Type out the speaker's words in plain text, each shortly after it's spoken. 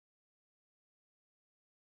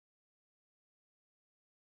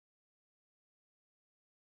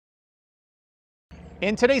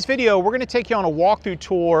In today's video, we're going to take you on a walkthrough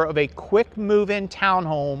tour of a quick move-in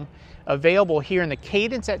townhome available here in the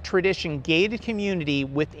Cadence at Tradition gated community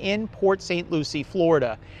within Port St Lucie,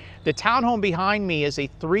 Florida. The townhome behind me is a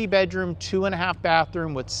 3-bedroom, 2.5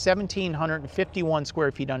 bathroom with 1,751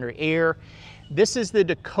 square feet under air. This is the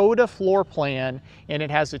Dakota floor plan, and it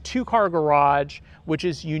has a 2-car garage, which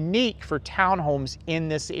is unique for townhomes in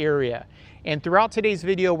this area. And throughout today's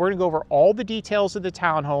video, we're going to go over all the details of the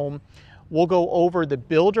townhome. We'll go over the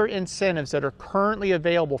builder incentives that are currently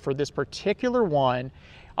available for this particular one.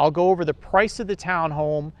 I'll go over the price of the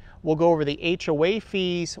townhome. We'll go over the HOA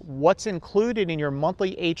fees, what's included in your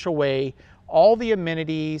monthly HOA, all the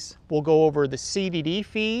amenities. We'll go over the CDD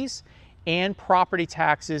fees and property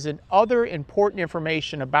taxes and other important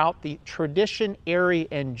information about the Tradition area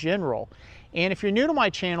in general. And if you're new to my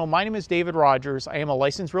channel, my name is David Rogers. I am a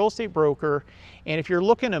licensed real estate broker. And if you're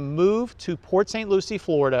looking to move to Port St Lucie,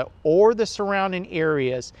 Florida, or the surrounding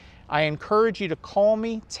areas, I encourage you to call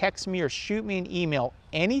me, text me, or shoot me an email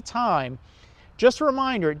anytime. Just a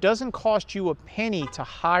reminder, it doesn't cost you a penny to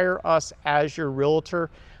hire us as your realtor.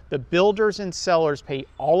 The builders and sellers pay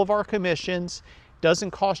all of our commissions.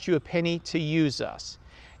 Doesn't cost you a penny to use us.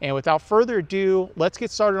 And without further ado, let's get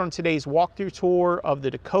started on today's walkthrough tour of the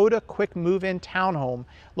Dakota Quick Move-In Townhome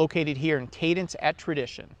located here in Cadence at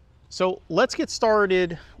Tradition. So let's get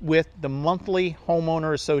started with the monthly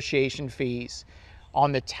homeowner association fees.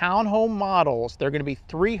 On the townhome models, they're going to be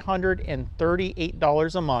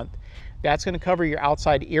 $338 a month. That's going to cover your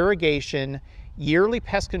outside irrigation, yearly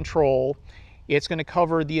pest control. It's going to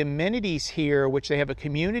cover the amenities here, which they have a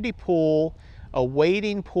community pool, a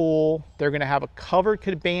wading pool. They're going to have a covered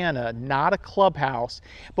cabana, not a clubhouse,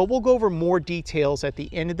 but we'll go over more details at the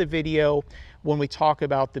end of the video when we talk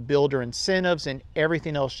about the builder incentives and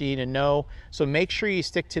everything else you need to know. So make sure you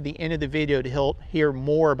stick to the end of the video to hear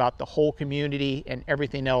more about the whole community and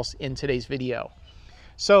everything else in today's video.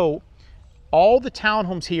 So all the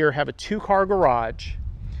townhomes here have a 2-car garage.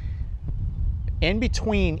 In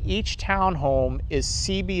between each townhome is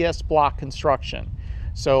CBS block construction.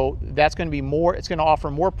 So that's going to be more, it's going to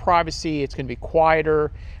offer more privacy, it's going to be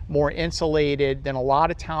quieter, more insulated than a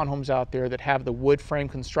lot of townhomes out there that have the wood frame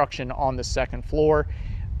construction on the second floor.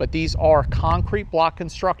 But these are concrete block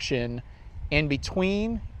construction in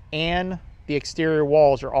between, and the exterior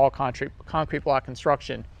walls are all concrete block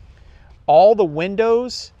construction. All the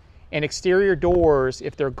windows and exterior doors,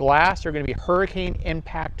 if they're glass, are going to be hurricane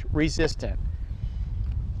impact resistant.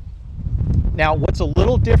 Now, what's a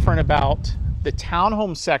little different about the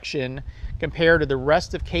townhome section compared to the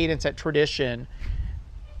rest of Cadence at Tradition,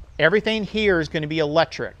 everything here is going to be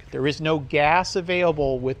electric. There is no gas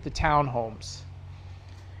available with the townhomes.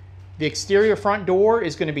 The exterior front door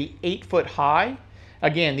is going to be 8 foot high.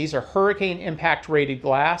 Again, these are hurricane impact rated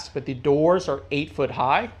glass, but the doors are 8 foot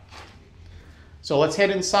high. So let's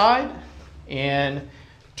head inside and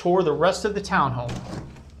tour the rest of the townhome.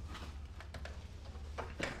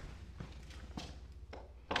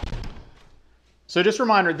 So just a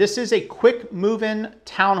reminder, this is a quick move-in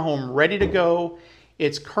townhome ready to go.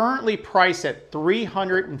 It's currently priced at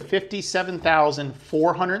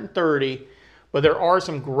 $357,430, but there are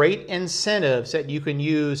some great incentives that you can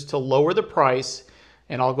use to lower the price,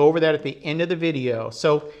 and I'll go over that at the end of the video.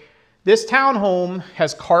 So this townhome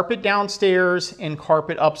has carpet downstairs and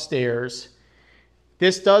carpet upstairs.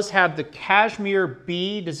 This does have the Cashmere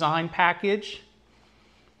B design package.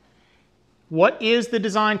 What is the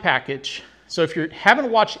design package? So if you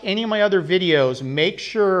haven't watched any of my other videos, make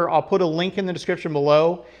sure I'll put a link in the description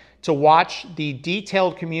below to watch the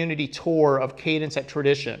detailed community tour of Cadence at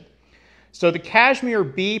Tradition. So the Cashmere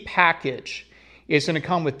B package is going to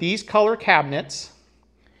come with these color cabinets,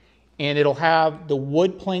 and it'll have the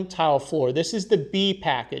wood plank tile floor. This is the B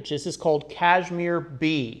package. This is called Cashmere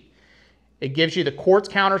B. It gives you the quartz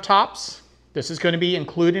countertops. This is going to be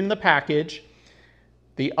included in the package.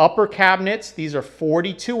 The upper cabinets, these are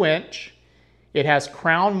 42-inch. It has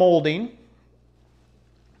crown molding.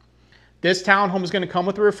 This townhome is going to come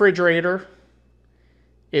with a refrigerator.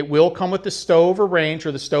 It will come with the stove or range,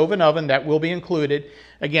 or the stove and oven. That will be included.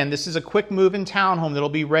 Again, this is a quick move-in townhome that'll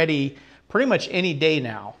be ready pretty much any day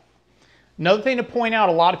now. Another thing to point out,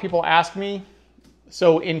 a lot of people ask me,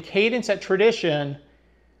 so in Cadence at Tradition,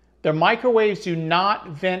 their microwaves do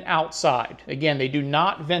not vent outside. Again, they do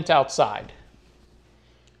not vent outside.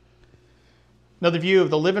 Another view of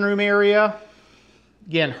the living room area.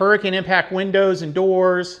 Again, hurricane impact windows and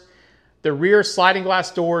doors. The rear sliding glass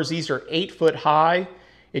doors, these are 8 foot high.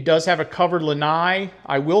 It does have a covered lanai.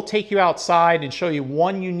 I will take you outside and show you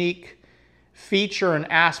one unique feature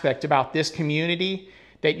and aspect about this community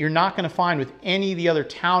that you're not going to find with any of the other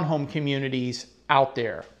townhome communities out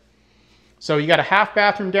there. So you got a half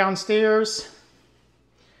bathroom downstairs.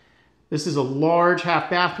 This is a large half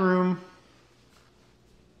bathroom.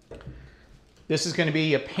 This is going to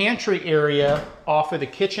be a pantry area off of the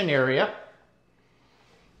kitchen area.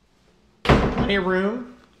 Plenty of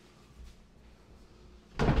room.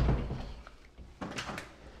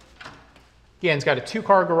 Again, it's got a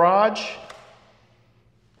 2-car garage.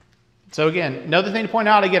 So again, another thing to point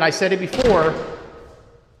out, again, I said it before,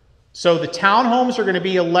 so the townhomes are going to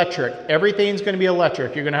be electric. Everything's going to be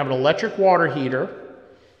electric. You're going to have an electric water heater.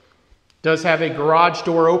 Does have a garage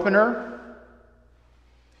door opener.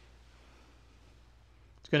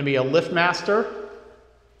 It's going to be a lift master.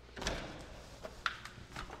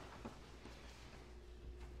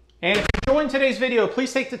 And if you enjoyed today's video,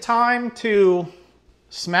 please take the time to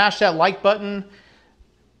smash that like button,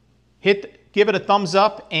 give it a thumbs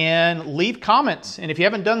up, and leave comments. And if you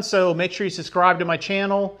haven't done so, make sure you subscribe to my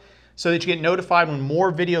channel so that you get notified when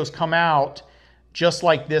more videos come out just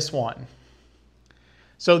like this one.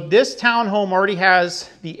 So this townhome already has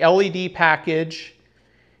the LED package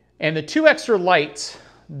and the 2 extra lights.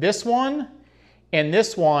 This one and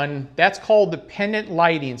this one, that's called the pendant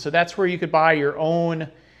lighting. So that's where you could buy your own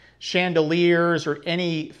chandeliers or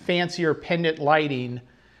any fancier pendant lighting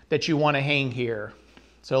that you want to hang here.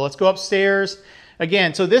 So let's go upstairs.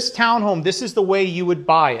 Again, so this townhome, this is the way you would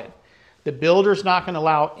buy it. The builder's not going to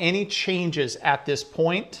allow any changes at this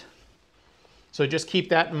point. So just keep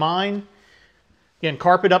that in mind. Again,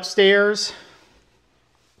 carpet upstairs.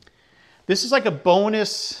 This is like a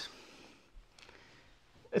bonus.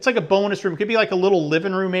 It's like a bonus room. It could be like a little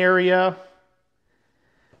living room area.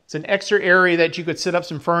 It's an extra area that you could set up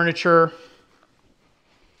some furniture.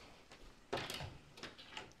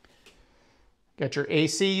 Got your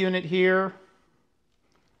AC unit here.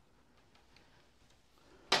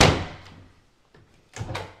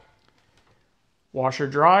 Washer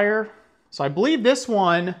dryer. So I believe this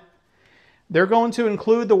one, they're going to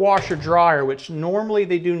include the washer dryer, which normally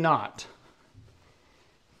they do not.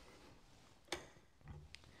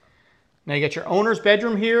 Now you got your owner's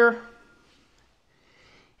bedroom here.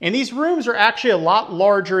 And these rooms are actually a lot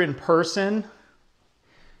larger in person.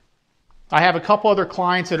 I have a couple other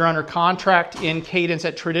clients that are under contract in Cadence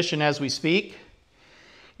at Tradition as we speak.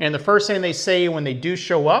 And the first thing they say when they do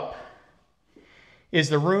show up is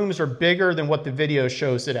the rooms are bigger than what the video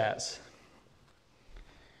shows it as.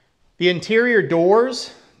 The interior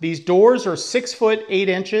doors, these doors are 6 foot 8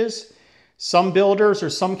 inches. Some builders or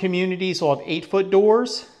some communities will have 8-foot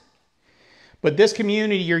doors. But this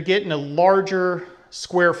community, you're getting a larger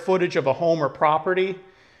square footage of a home or property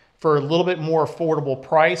for a little bit more affordable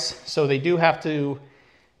price. So they do have to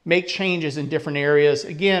make changes in different areas.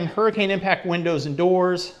 Again, hurricane impact windows and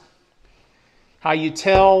doors. How you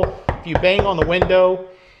tell, if you bang on the window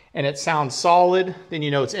and it sounds solid, then you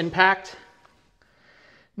know it's impact.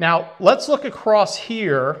 Now, let's look across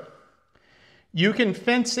here. You can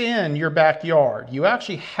fence in your backyard. You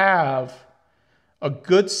actually have a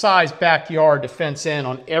good sized backyard to fence in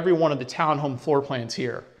on every one of the townhome floor plans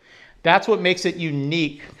here. That's what makes it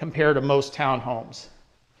unique compared to most townhomes.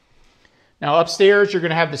 Now upstairs, you're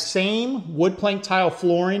gonna have the same wood plank tile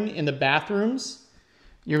flooring in the bathrooms.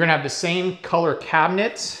 You're gonna have the same color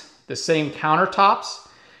cabinets, the same countertops.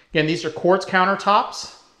 Again, these are quartz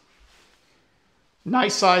countertops.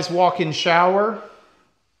 Nice size walk-in shower.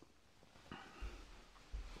 Let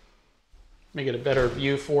me get a better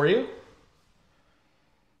view for you.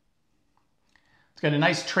 It's got a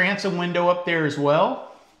nice transom window up there as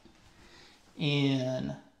well.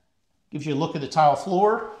 And gives you a look at the tile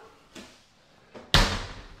floor.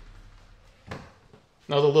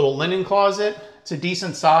 Another little linen closet. It's a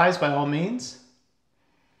decent size by all means.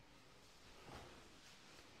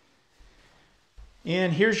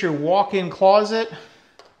 And here's your walk-in closet.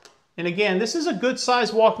 And again, this is a good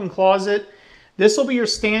size walk-in closet. This will be your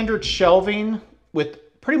standard shelving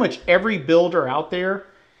with pretty much every builder out there.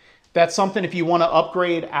 That's something if you want to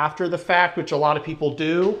upgrade after the fact, which a lot of people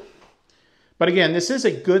do. But again, this is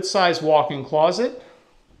a good size walk-in closet.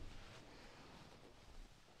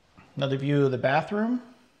 Another view of the bathroom.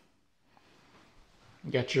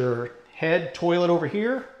 You got your head toilet over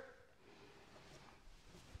here.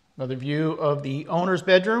 Another view of the owner's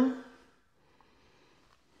bedroom.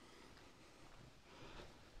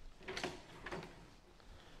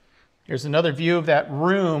 Here's another view of that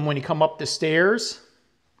room when you come up the stairs.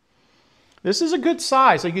 This is a good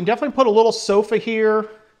size. So you can definitely put a little sofa here.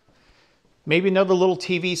 Maybe another little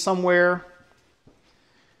TV somewhere.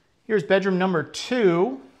 Here's bedroom number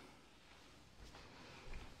 2.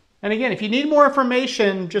 And again, if you need more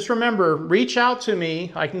information, just remember, reach out to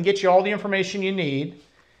me. I can get you all the information you need.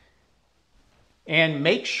 And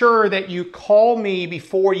make sure that you call me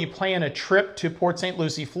before you plan a trip to Port St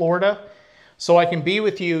Lucie, Florida, so I can be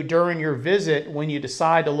with you during your visit when you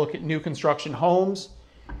decide to look at new construction homes.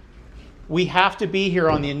 We have to be here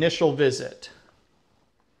on the initial visit.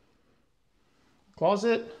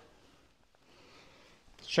 Closet.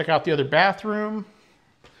 Let's check out the other bathroom.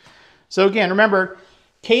 So again, remember,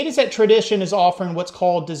 Cadence at Tradition is offering what's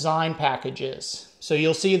called design packages. So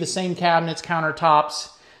you'll see the same cabinets,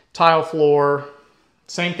 countertops, tile floor.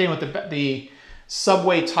 Same thing with the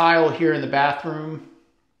subway tile here in the bathroom.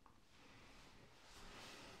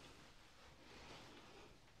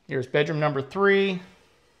 Here's bedroom number 3.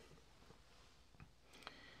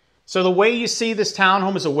 So the way you see this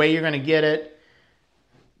townhome is the way you're going to get it.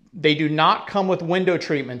 They do not come with window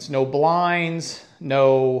treatments, no blinds,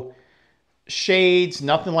 no shades,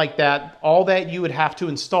 nothing like that. All that you would have to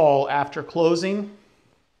install after closing.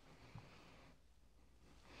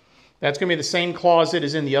 That's going to be the same closet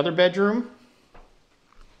as in the other bedroom.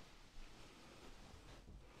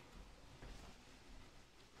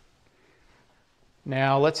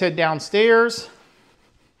 Now let's head downstairs.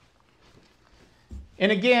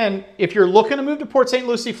 And again, if you're looking to move to Port St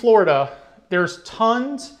Lucie, Florida, there's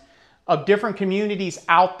tons of different communities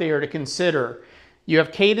out there to consider. You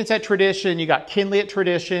have Cadence at Tradition, you got Kinley at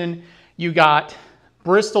Tradition, you got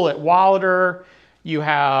Bristol at Wilder, you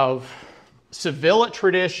have Seville at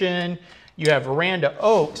Tradition, you have Veranda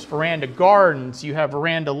Oaks, Veranda Gardens, you have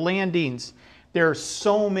Veranda Landings. There are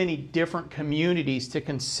so many different communities to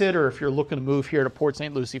consider if you're looking to move here to Port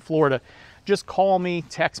St Lucie, Florida. Just call me,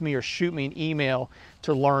 text me, or shoot me an email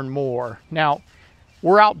to learn more. Now,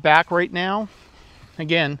 we're out back right now.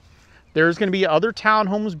 Again, there's going to be other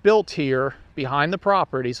townhomes built here behind the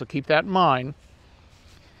property, so keep that in mind.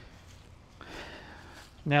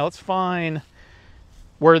 Now let's find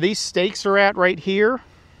where these stakes are at right here.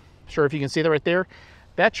 Sure, if you can see that right there.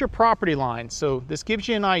 That's your property line. So this gives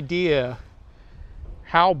you an idea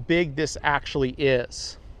how big this actually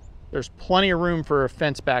is. There's plenty of room for a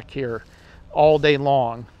fence back here all day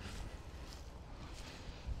long.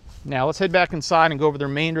 Now let's head back inside and go over the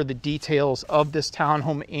remainder of the details of this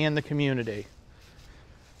townhome and the community.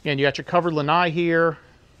 Again, you got your covered lanai here.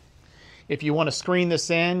 If you want to screen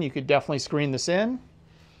this in, you could definitely screen this in.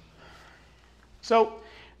 So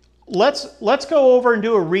let's go over and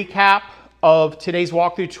do a recap of today's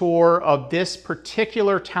walkthrough tour of this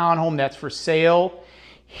particular townhome that's for sale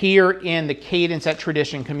here in the Cadence at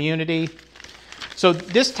Tradition community. So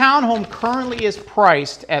this townhome currently is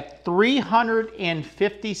priced at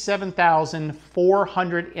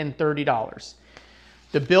 $357,430.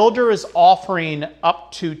 The builder is offering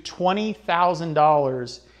up to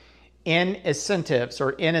 $20,000 in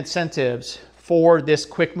incentives for this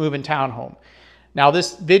quick move-in townhome. Now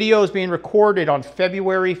this video is being recorded on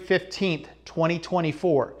February 15th,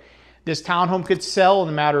 2024. This townhome could sell in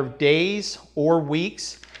a matter of days or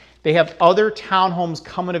weeks. They have other townhomes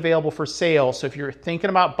coming available for sale. So if you're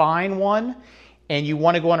thinking about buying one and you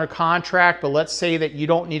want to go under contract, but let's say that you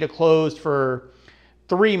don't need to close for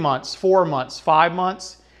 3 months, 4 months, 5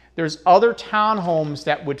 months, there's other townhomes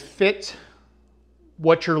that would fit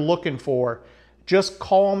what you're looking for. Just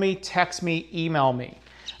call me, text me, email me.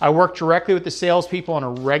 I work directly with the salespeople on a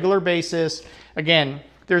regular basis. Again,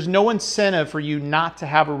 there's no incentive for you not to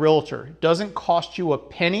have a realtor. It doesn't cost you a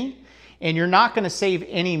penny, and you're not going to save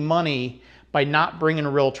any money by not bringing a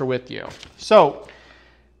realtor with you. So,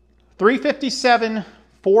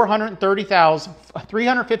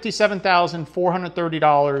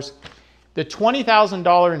 $357,430. The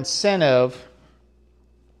 $20,000 incentive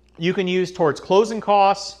you can use towards closing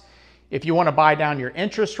costs. If you want to buy down your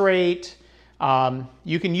interest rate,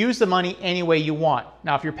 you can use the money any way you want.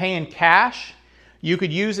 Now, if you're paying cash, you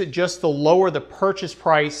could use it just to lower the purchase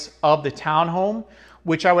price of the townhome,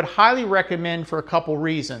 which I would highly recommend for a couple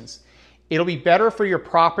reasons. It'll be better for your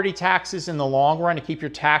property taxes in the long run to keep your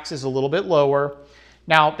taxes a little bit lower.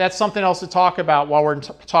 Now, that's something else to talk about while we're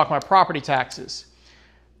talking about property taxes.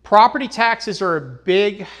 Property taxes are a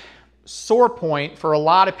big sore point for a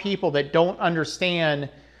lot of people that don't understand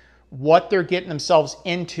what they're getting themselves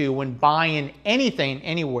into when buying anything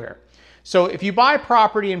anywhere. So if you buy a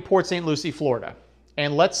property in Port St Lucie, Florida,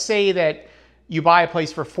 and let's say that you buy a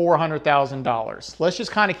place for $400,000. Let's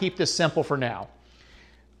just kind of keep this simple for now.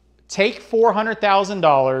 Take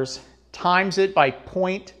 $400,000, times it by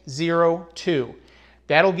 0.02.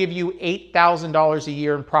 That'll give you $8,000 a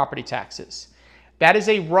year in property taxes. That is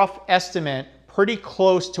a rough estimate, pretty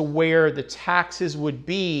close to where the taxes would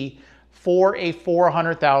be for a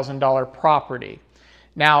 $400,000 property.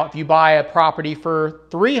 Now, if you buy a property for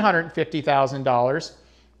 $350,000,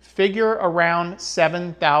 Figure around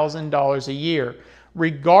 $7,000 a year.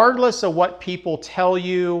 Regardless of what people tell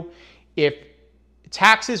you, if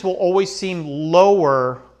taxes will always seem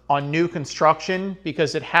lower on new construction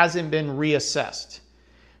because it hasn't been reassessed.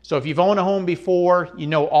 So if you've owned a home before, you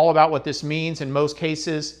know all about what this means in most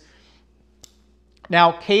cases.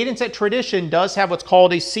 Now, Cadence at Tradition does have what's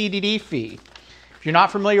called a CDD fee. If you're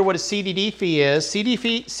not familiar what a CDD fee is,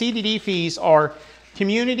 CDD fees are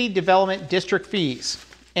Community Development District fees.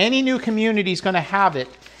 Any new community is going to have it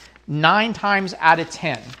 9 times out of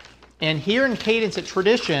 10. And here in Cadence at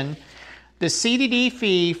Tradition, the CDD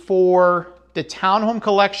fee for the townhome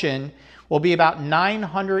collection will be about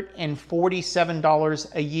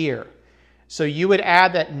 $947 a year. So you would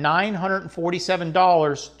add that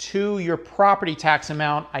 $947 to your property tax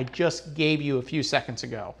amount I just gave you a few seconds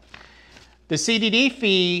ago. The CDD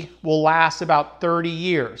fee will last about 30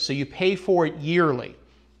 years, so you pay for it yearly.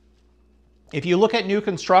 If you look at new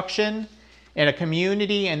construction in a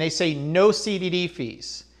community and they say no CDD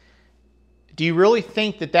fees, do you really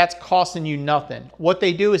think that that's costing you nothing? What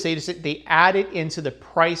they do is they add it into the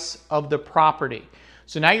price of the property.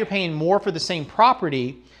 So now you're paying more for the same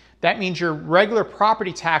property. That means your regular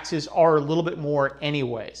property taxes are a little bit more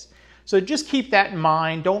anyways. So just keep that in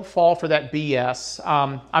mind. Don't fall for that BS.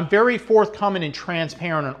 I'm very forthcoming and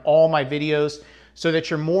transparent on all my videos so that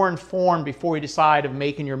you're more informed before you decide of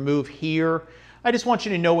making your move here. I just want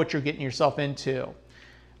you to know what you're getting yourself into.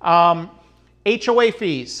 HOA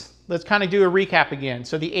fees. Let's kind of do a recap again.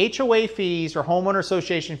 So the HOA fees or homeowner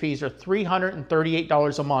association fees are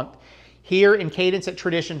 $338 a month here in Cadence at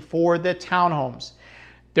Tradition for the townhomes.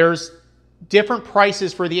 There's different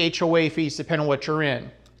prices for the HOA fees depending on what you're in.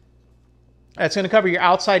 That's going to cover your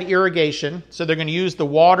outside irrigation. So they're going to use the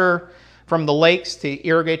water from the lakes to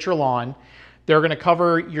irrigate your lawn. They're going to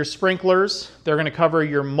cover your sprinklers. They're going to cover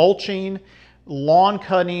your mulching, lawn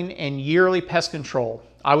cutting, and yearly pest control.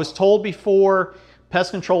 I was told before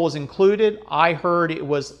pest control was included. I heard it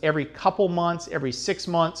was every couple months, every 6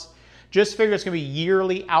 months. Just figure it's going to be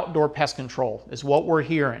yearly outdoor pest control is what we're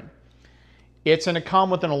hearing. It's going to come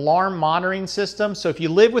with an alarm monitoring system. So if you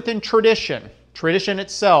live within Tradition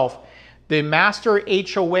itself, the master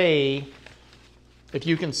HOA, if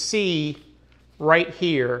you can see right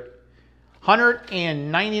here,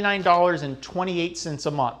 $199.28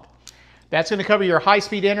 a month. That's going to cover your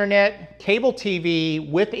high-speed internet, cable TV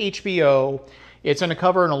with HBO. It's going to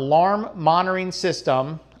cover an alarm monitoring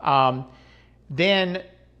system. Then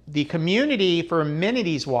the community for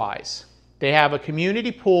amenities-wise, they have a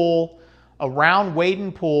community pool, a round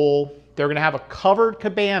wading pool. They're going to have a covered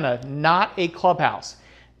cabana, not a clubhouse.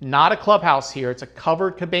 Not a clubhouse here. It's a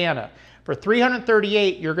covered cabana. For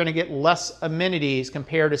 $338, you're going to get less amenities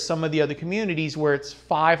compared to some of the other communities where it's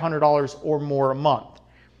 $500 or more a month.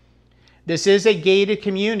 This is a gated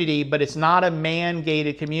community, but it's not a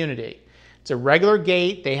man-gated community. It's a regular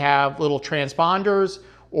gate. They have little transponders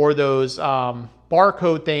or those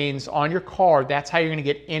barcode things on your car. That's how you're going to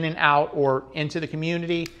get in and out or into the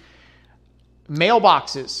community.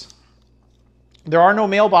 Mailboxes. There are no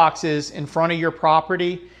mailboxes in front of your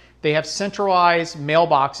property. They have centralized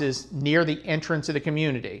mailboxes near the entrance of the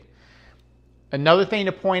community. Another thing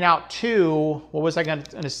to point out too, what was I going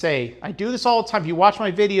to say? I do this all the time. If you watch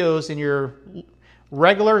my videos and you're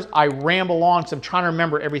regulars, I ramble on because I'm trying to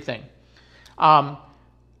remember everything. How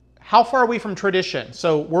far are we from Tradition?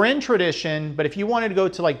 So we're in Tradition, but if you wanted to go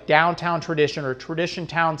to like downtown Tradition or Tradition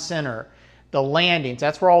Town Center, the landings,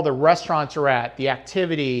 that's where all the restaurants are at, the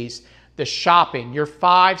activities, the shopping, you're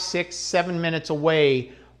 5, 6, 7 minutes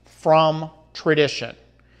away from Tradition.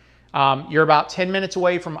 You're about 10 minutes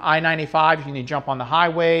away from I-95 if you need to jump on the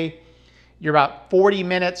highway. You're about 40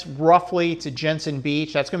 minutes roughly to Jensen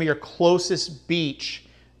Beach. That's going to be your closest beach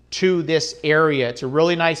to this area. It's a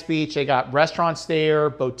really nice beach. They got restaurants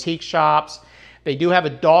there, boutique shops. They do have a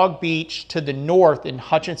dog beach to the north in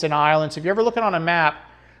Hutchinson Island. So if you're ever looking on a map,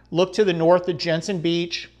 look to the north of Jensen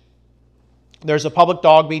Beach. There's a public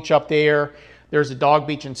dog beach up there. There's a dog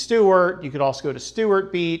beach in Stewart. You could also go to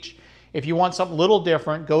Stewart Beach. If you want something a little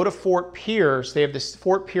different, go to Fort Pierce. They have this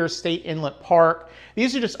Fort Pierce State Inlet Park.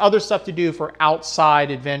 These are just other stuff to do for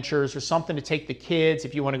outside adventures or something to take the kids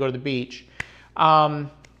if you want to go to the beach. I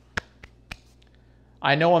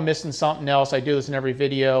know I'm missing something else. I do this in every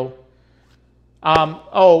video.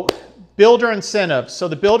 Builder incentives. So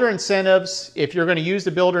the builder incentives, if you're going to use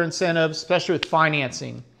the builder incentives, especially with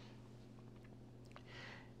financing,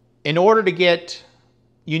 in order to get,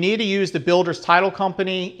 you need to use the builder's title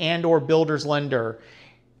company and or builder's lender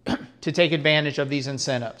to take advantage of these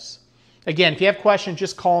incentives. Again, if you have questions,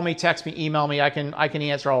 just call me, text me, email me. I can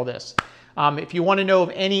answer all this. If you want to know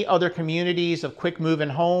of any other communities of quick move-in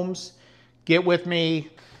homes, get with me.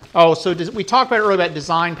 Oh, so we talked about earlier about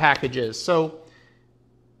design packages. So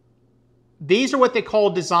these are what they call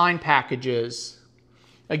design packages.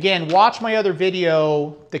 Again, watch my other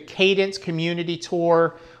video, the Cadence community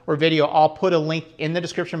tour or video. I'll put a link in the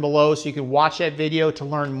description below so you can watch that video to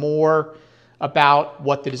learn more about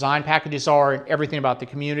what the design packages are and everything about the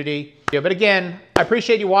community. But again, I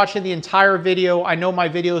appreciate you watching the entire video. I know my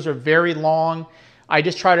videos are very long. I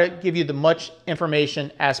just try to give you the much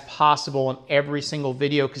information as possible in every single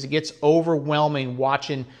video because it gets overwhelming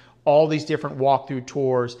watching all these different walkthrough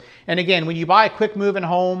tours. And again, when you buy a quick move-in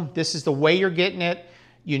home, this is the way you're getting it.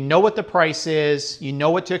 You know what the price is, you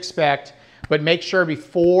know what to expect, but make sure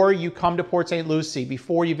before you come to Port St. Lucie,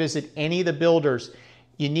 before you visit any of the builders,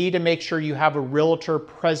 you need to make sure you have a realtor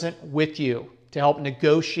present with you to help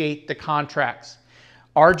negotiate the contracts.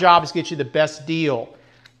 Our job is to get you the best deal.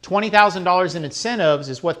 $20,000 in incentives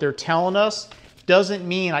is what they're telling us. Doesn't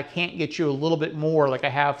mean I can't get you a little bit more like I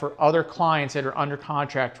have for other clients that are under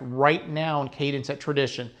contract right now in Cadence at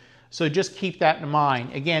Tradition. So just keep that in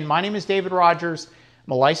mind. Again, my name is David Rogers.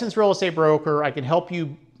 I'm a licensed real estate broker. I can help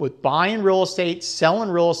you with buying real estate, selling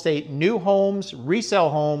real estate, new homes, resale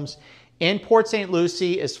homes, in Port St.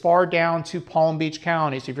 Lucie, as far down to Palm Beach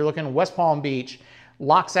County. So if you're looking at West Palm Beach,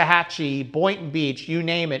 Loxahatchee, Boynton Beach, you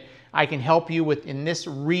name it, I can help you with in this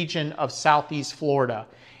region of Southeast Florida.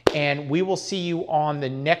 And we will see you on the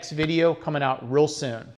next video coming out real soon.